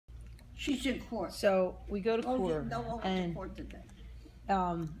She's in court. So we go to court, and court today.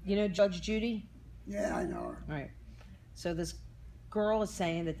 you know Judge Judy? Yeah, I know her. Right. So this girl is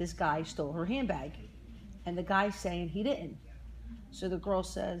saying that this guy stole her handbag, and the guy's saying he didn't. So the girl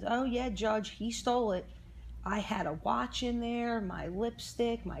says, "Oh yeah, Judge, he stole it. I had a watch in there, my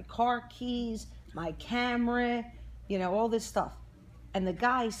lipstick, my car keys, my camera, you know, all this stuff." And the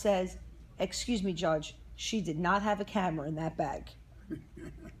guy says, "Excuse me, Judge, she did not have a camera in that bag."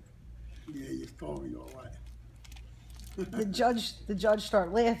 Yeah, you told me all that. The judge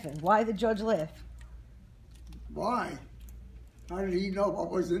start laughing. Why the judge laugh? Why? How did he know what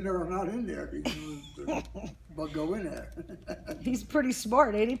was in there or not in there? But go in there. He's pretty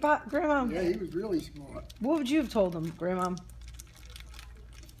smart, ain't he, Grandma? Yeah, he was really smart. What would you have told him, Grandma?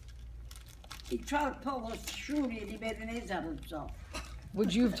 He tried to pull us shooting and he made an ass out of himself.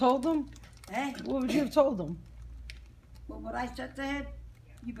 Would you have told him? Eh? What would you have told him? Well, what I said to him,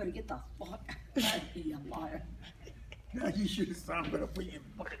 you better get the fuck out of here, you liar. Now you should have stopped, but put you in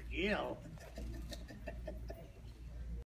fucking jail.